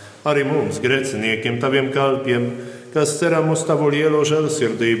 Arī mums, grēciniekiem, taviem kalpiem, kas ceram uz tavu lielo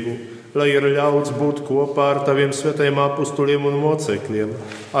žēlsirdību, lai ir ļauts būt kopā ar taviem svētajiem apustuliem un mocekļiem,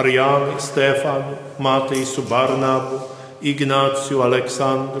 ar Jāni, Stefanu, Matīsu, Barnabu, Ignāciju,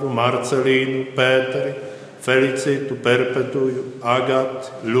 Aleksandru, Marcelīnu, Pēteri, Felicitu, Perpetuju,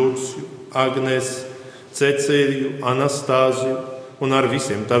 Agati, Luciju, Agnesi, Cecīliju, Anastāziju un ar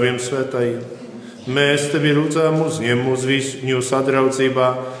visiem taviem svētajiem. Mēs tevi lūdzām, uzņem mūs viņu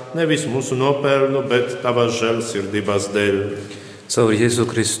sadraudzībā, nevis mūsu nopelnu, bet tavas žēlsirdības dēļ. Caur Jēzu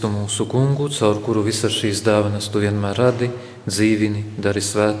Kristu mūsu Kungu, caur kuru visas šīs dāvanas tu vienmēr radi, dzīvini, dari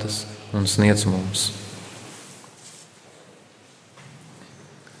svētas un sniedz mums.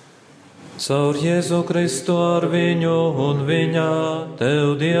 Caur Jēzu Kristu ar viņu un viņā,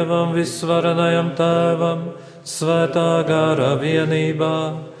 tev Dievam visvarenajam Tēvam, svētā gara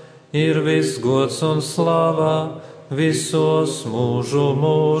vienībā, ir viss gods un slāvā visos mūžu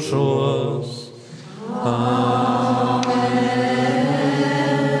mūžos.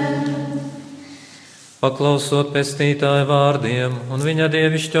 Paklausot pestītāju vārdiem un viņa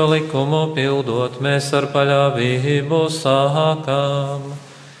dievišķo likumu pildot, mēs ar paļāvību sākām.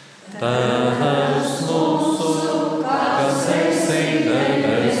 Tēvs mūsu, kas esi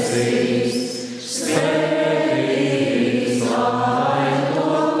debesīs, svētīts lai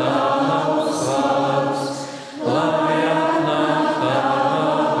top tavs vārds, lai atnāk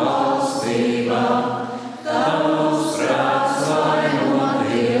tava valstība, tavs prāts lai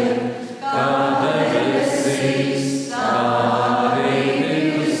notiek, kā debesīs, tā arī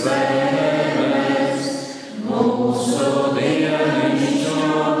virs zemes. Mūsu dienišķo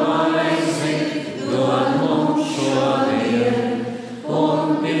maizi dod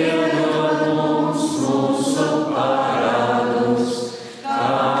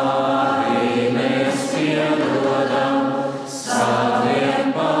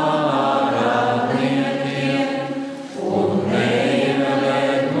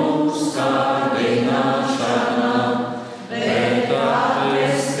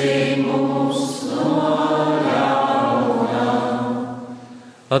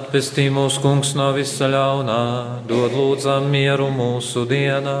Atpestī mūs, Kungs, no visa ļaunā, dod lūdzam mieru mūsu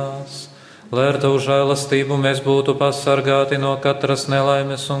dienās, lai ar Tavu žēlastību mēs būtu pasargāti no katras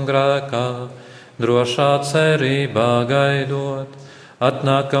nelaimes un grēkā, drošā cerībā gaidot,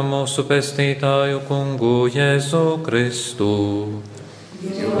 atnākam mūsu pestītāju Kungu Jēzu Kristu.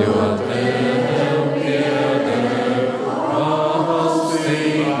 Jo Tev pieder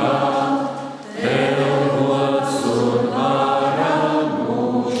valstība, Tev gods un vara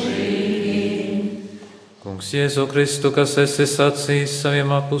mūžīgi. Kungs Jēzu Kristu, kas esi sacījis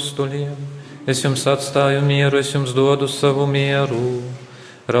saviem apustuļiem, es jums atstāju mieru, es jums dodu savu mieru.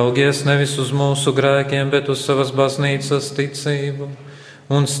 Raugies nevis uz mūsu grēkiem, bet uz savas baznīcas ticību,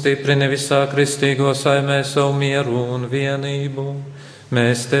 un stiprini visā kristīgo saimē savu mieru un vienību.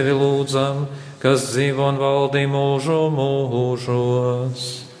 Mēs Tevi lūdzam, kas dzīvo un valdi mūžu mūžos.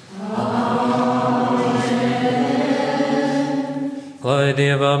 Lai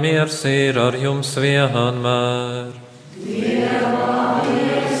Dieva miers ir ar jums vienmēr.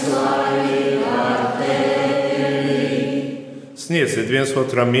 Sniedziet viens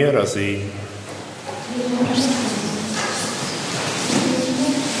otram miera zīmi.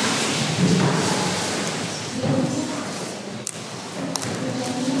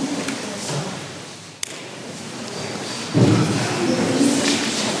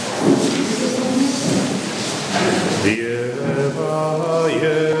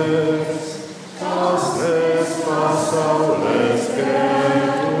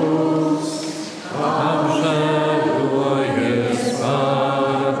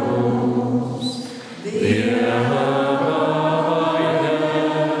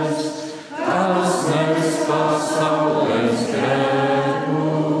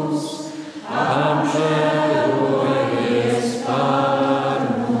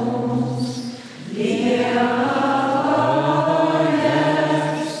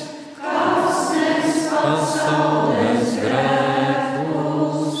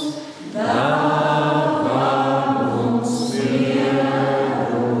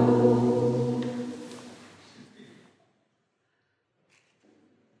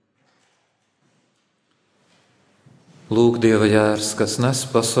 Lūk, Dieva jērs, kas nes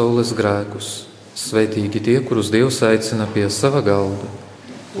pasaules grēkus, sveitīgi tie, kurus Dievs aicina pie sava galda.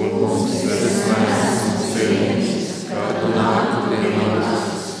 Un mums nevis cienīs, kā Tu nāku pie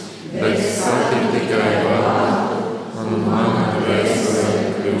manis, bet saki tikai vārdu, un mana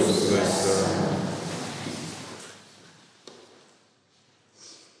dvēsele kļūs vesela.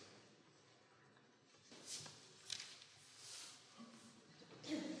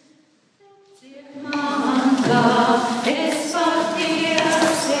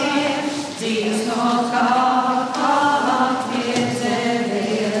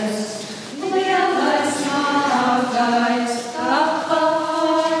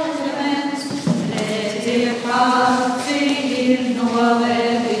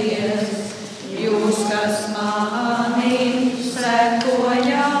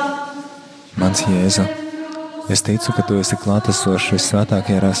 Mans Jēzu, es ticu, ka Tu esi klātesošs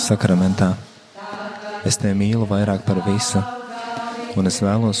visvētākajā sakramentā. Es Tevi mīlu vairāk par visu, un es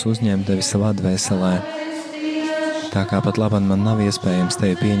vēlos uzņemt Tevi savā dvēselē. Tā kā pat labam man nav iespējams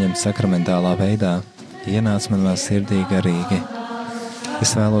Tevi pieņemt sakramentālā veidā, ienāc manā sirdī garīgi.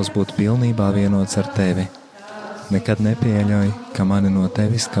 Es vēlos būt pilnībā vienots ar Tevi. Nekad nepieļauj, ka mani no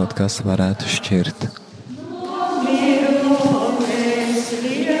Tevis kaut kas varētu šķirt.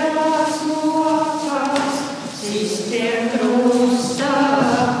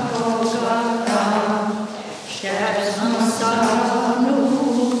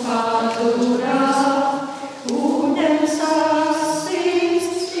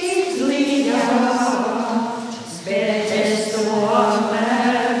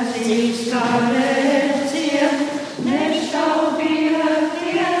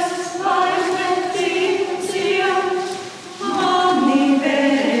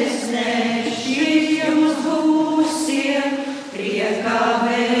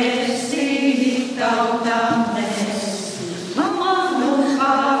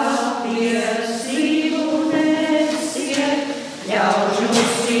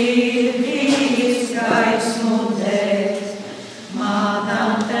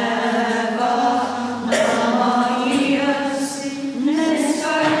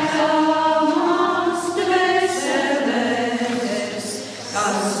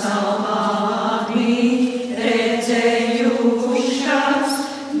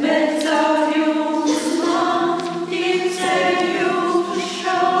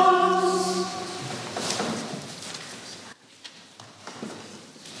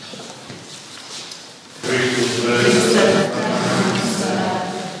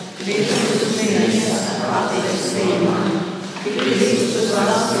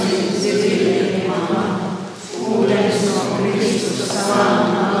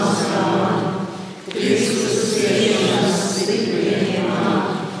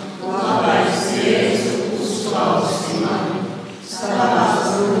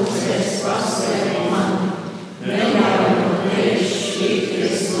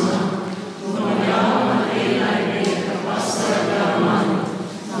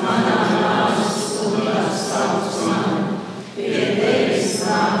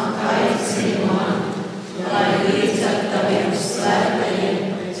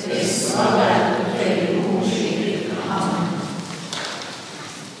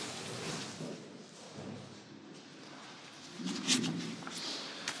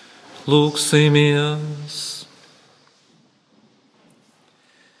 Lūksimies!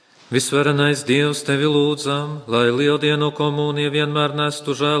 Visvarenais Dievs, tevi lūdzam, lai lieldienu komunija vienmēr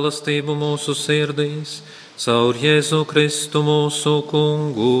nestu žēlastību mūsu sirdīs, caur Jēzu Kristu mūsu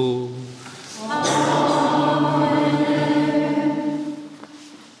Kungu.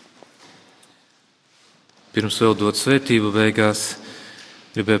 Pirms vēl dot svētību beigās,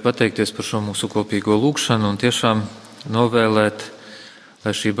 gribēju pateikties par šo mūsu kopīgo lūgšanu un tiešām novēlēt,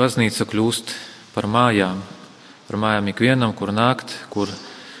 lai šī baznīca kļūst par mājām ikvienam, kur nākt, kur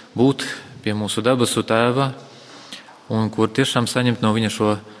būt pie mūsu debesu Tēva un kur tiešām saņemt no viņa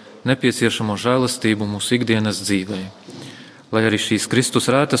šo nepieciešamo žēlastību mūsu ikdienas dzīvē. Lai arī šīs Kristus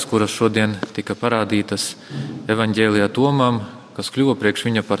rētas, kuras šodien tika parādītas evaņģēlijā Tomam, kas kļuva priekš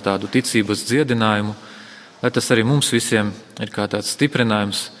viņa par tādu ticības dziedinājumu, lai tas arī mums visiem ir kā tāds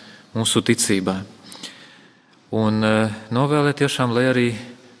stiprinājums mūsu ticībā. Un novēlēt tiešām, lai arī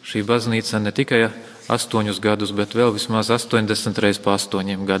šī baznīca ne tikai 8 gadus, bet vēl vismaz 80 reizes pa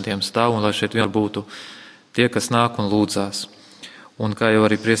 8 gadiem stāv, un lai šeit vienmēr būtu tie, kas nāk un lūdzās. Un kā jau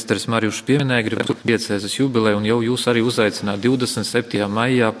arī priesteris Marijus pieminēja, gribu diecēzes jubileju, un jau jūs arī uzaicināt 27.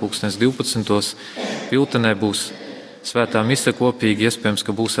 maijā 2012. Piltenē būs svētā mise kopīgi, iespējams,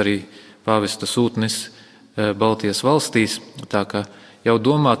 ka būs arī pāvesta sūtnis Baltijas valstīs, tā ka jau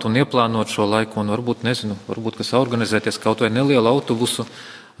domāt un ieplānot šo laiku, un varbūt, varbūt kas organizēties kaut vai nelielu autobusu,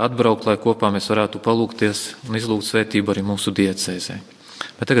 atbraukt, lai kopā mēs varētu palūgties un izlūgt svētību arī mūsu diecēzē.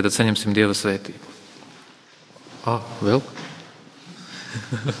 Bet tagad saņemsim Dieva svētību. Vēl?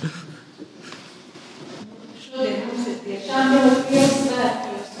 Šodien mums ir tiešām ļoti liels svētki,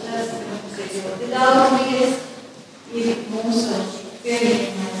 jūs redzat, ka mums ir ļoti daudz vīries, ir mūsu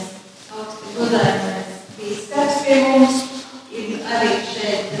pievienojumais augsti godājumais bīskaps pie mums, ir arī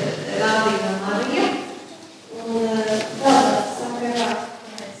šeit Rādījuma Marija, un tādā sakarā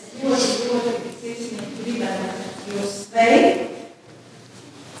ļoti sirsnīgi gribētu jūs sveikt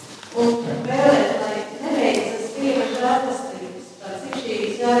un vēlēt, lai nebeidzas Dieva žēlastības, tāds ir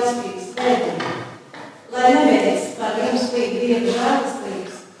šīs žēlastības veiduma, lai nebeidzas par jums līdz Dieva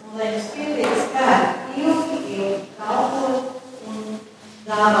žēlastības un lai jums pietiek spēki ilgi kalpot un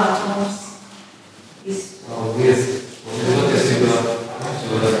dāvāt mums visu. Paldies!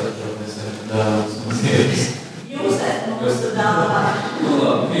 Jūs esat mūsu dāvāt.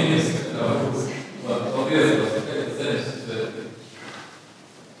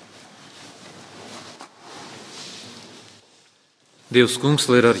 Dievs kungs,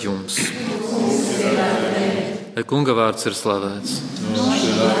 lai ir ar jums. Lai kunga vārds ir slavēts.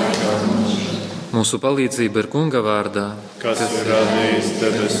 Mūsu palīdzība ir kunga vārdā, kas ir radījis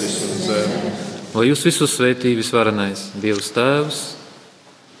debesis un zemi. Lai jūs visus svētī visvarenais Dievs Tēvs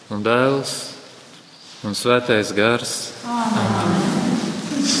un Dēls un Svētais Gars.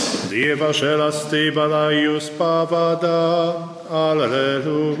 Dieva žēlastība, lai jūs pavadā.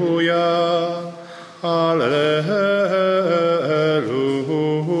 Alleluja, alleluja.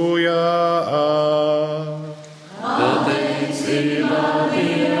 Pateicība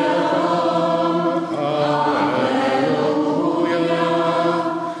Dievam, alleluja,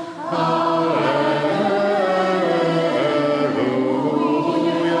 alleluja.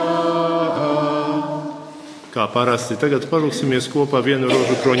 Kā parasti tagad palūksimies kopā vienu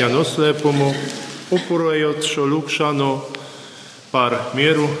rožu kroņa noslēpumu, upurējot šo lūkšanu par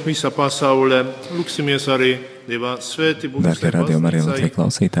mieru visā pasaulē. Lūksimies arī Dieva svētību. Dārgie radījuma arī Latvijas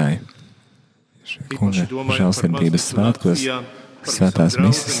klausītāji, kunga žēlsirdības svētkos svētās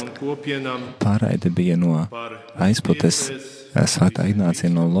mises pārraide bija no aizputes Svētā Ignācija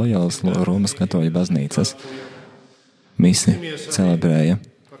no Lojolas Romas katoļu baznīcas. Misi celebrēja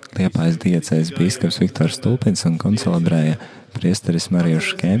Liepājas diecēzes bīskaps Viktors Stulpins un koncelebrēja priesteris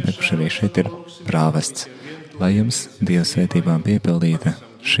Marijus Kempe, kurš arī šeit ir prāvests. Lai jums Dieva svētībām piepildīta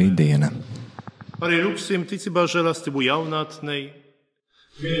šī diena. Arī lūksim ticībā žēlastību jaunatnei.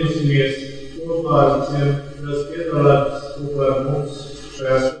 Vienosimies kopā ar tiem, kas piedalās kopā ar mums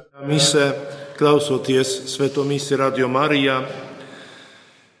šajā svētā misē, klausoties Svēto misi Radio Marijā.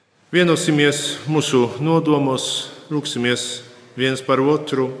 Vienosimies mūsu nodomos, lūksimies viens par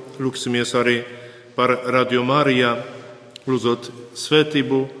otru, lūksimies arī par Radio Marijā, lūdzot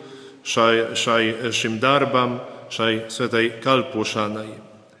svētību šim darbam, šai svētai kalpošanai.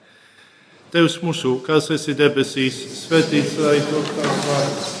 Tevs mūsu, kas esi debesīs, svētīts lai top tavs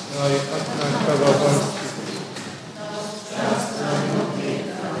vārds, lai atnāk tava valsts.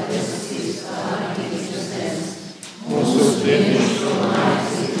 Mūsu dienīšu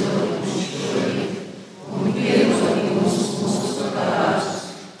maizi dod mums šodien, un piedod mums mūsu parādus,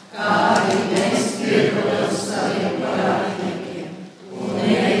 kā arī mēs piedodam saviem parādniekiem, un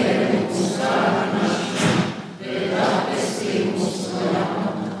neieved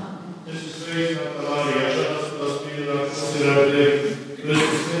sveicināta Marija, žēlastības pilna, kungs ir ar tevi. Tu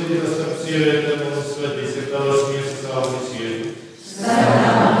esi svētīta starp sievietēm, un svētīts ir tavas miesas augurs, Jēzus.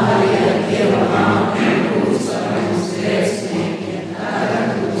 Svētā Marija, Dieva māte, lūdz par mums grēciniekiem,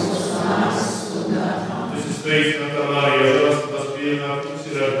 tagad un mūsu nāves stundā. Tu esi sveicināta Marija, žēlastības pilna, kungs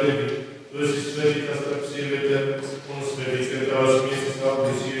ir ar tevi. Tu esi svētīta starp sievietēm, un svētīts ir tavas miesas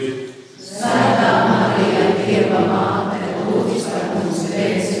augurs, Jēzus. Svētā Marija, Dieva māte, lūdz par mums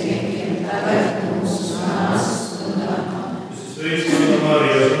grēciniekiem, tagad un mūsu nāves stundā. Sveicināta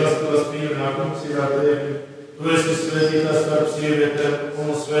Marija, žēlastības pilna, kungs ir ar tevi. Tu esi svētīta starp sievietēm,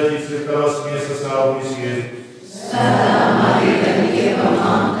 un svētīts ir tavas miesas augurs, Jēzus. Svētā Marija, Dieva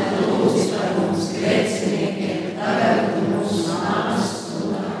māte, lūdz par mums grēciniekiem, tagad un mūsu nāves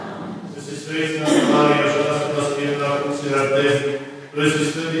stundā. Tu esi sveicināta Marija, žēlastības pilna, kungs ir ar tevi. Tu esi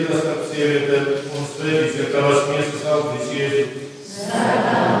svētīta starp sievietēm, un svētīts ir tavas miesas augurs, Jēzus.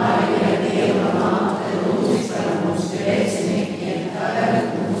 Svētā Marija, Dieva māte, lūdz par mums grēciniekiem, tagad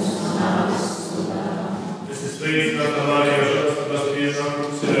un mūsu nāves stundā. Tu esi sveicināta Marija, žēlastības pilna,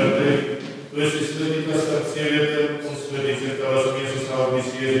 kungs ir ar tevi. Tu esi svētīta starp sievietēm, un svētīts ir tavas miesas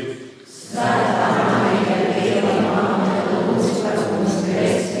augurs, Jēzus. Svētā Marija, Dieva māte, lūdz par mums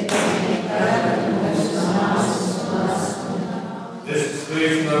grēciniekiem, tagad un mūsu nāves stundā. Tu esi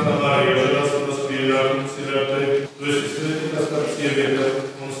sveicināta Marija, žēlastības pilna, kungs ir ar tevi. Tu esi svētīta starp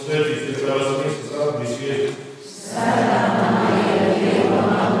sievietēm, un svētīts ir tavas miesas augurs, Jēzus. Svētā Marija, Dieva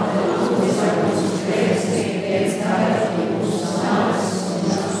māte, lūdz par mums grēciniekiem, tagad un mūsu nāves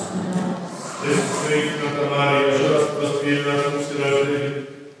stundā. Tu esi sveicināta Marija, žēlastības pilna, kungs ir ar tevi.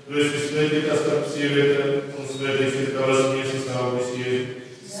 Tu esi svētīta starp sievietēm, un svētīts ir tavas miesas augurs, Jēzus.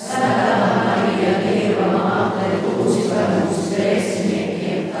 Svētā Marija, Dieva māte, lūdz par mums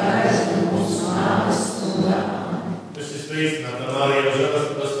grēciniekiem, tagad un mūsu nāves stundā. Tu esi sveicināta Marija,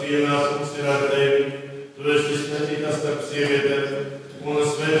 žēlastības pilna, kungs ir ar tevi. Tu esi svētīta starp sievietēm, un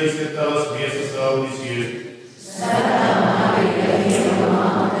svētīts ir tavas miesas augurs, Jēzus. Svētā Marija, Dieva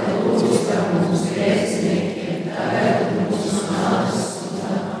māte, lūdz par mums grēciniekiem, tagad un mūsu nāves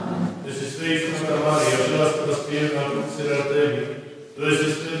stundā. Tu esi sveicināta Marija, žēlastības pilna, kungs ir ar tevi. Tu esi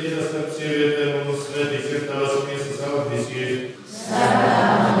svētīta starp sievietēm, un svētīts ir tavas miesas augurs, Jēzus. Svētā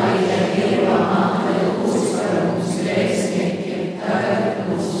Marija, Dieva māte, lūdz par mums grēciniekiem, tagad un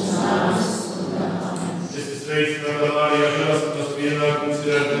mūsu nāves stundā. Tu esi sveicināta Marija, žēlastības pilna, kungs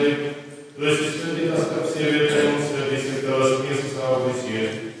ir ar tevi. Tu esi svētīta starp sievietēm, un svētīts ir tavas miesas augurs,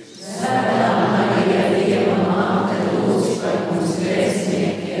 Jēzus. Svētā Marija, Dieva māte, lūdz par mums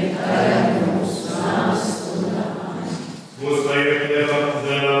grēciniekiem, tagad un mūsu nāves stundā. Būs lai ir Dieva,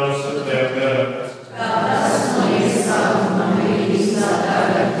 dēlā un svētajā garā. Kā tas no iesākuma bijis, tā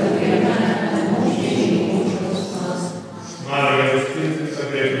tagad un vienmēr mūžīgi mūžos. Marija, vispirms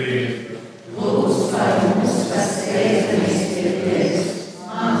grēklīga. Lūdz par mums, kas grēkamies pie tevis.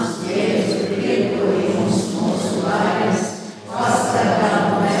 Mans Jēzu, piedod mums mūsu vainas, pasargā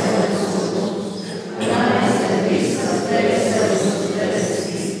no ēles uguns, un aizved visas dvēseles uz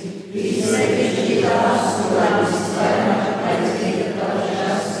debesīs, vissevišķi tās, kurām visvairāk vajadzīga tava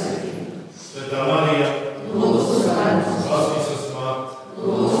žēlsirdība. Svētā Marija, Lūdz par mums, Baznīcas māte,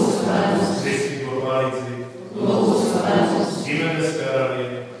 lūdz par mums, kristīgo palīdzību, lūdz par mums, ģimenes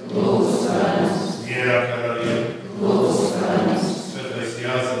karaliene, lūdz par mums, Mierā karaliene, lūdz par mums, Svētais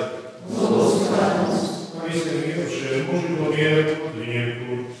Jāzep, lūdz par mums, par visiem mirušajiem mūžīgo mieru, viņiem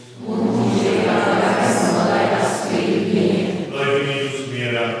kur.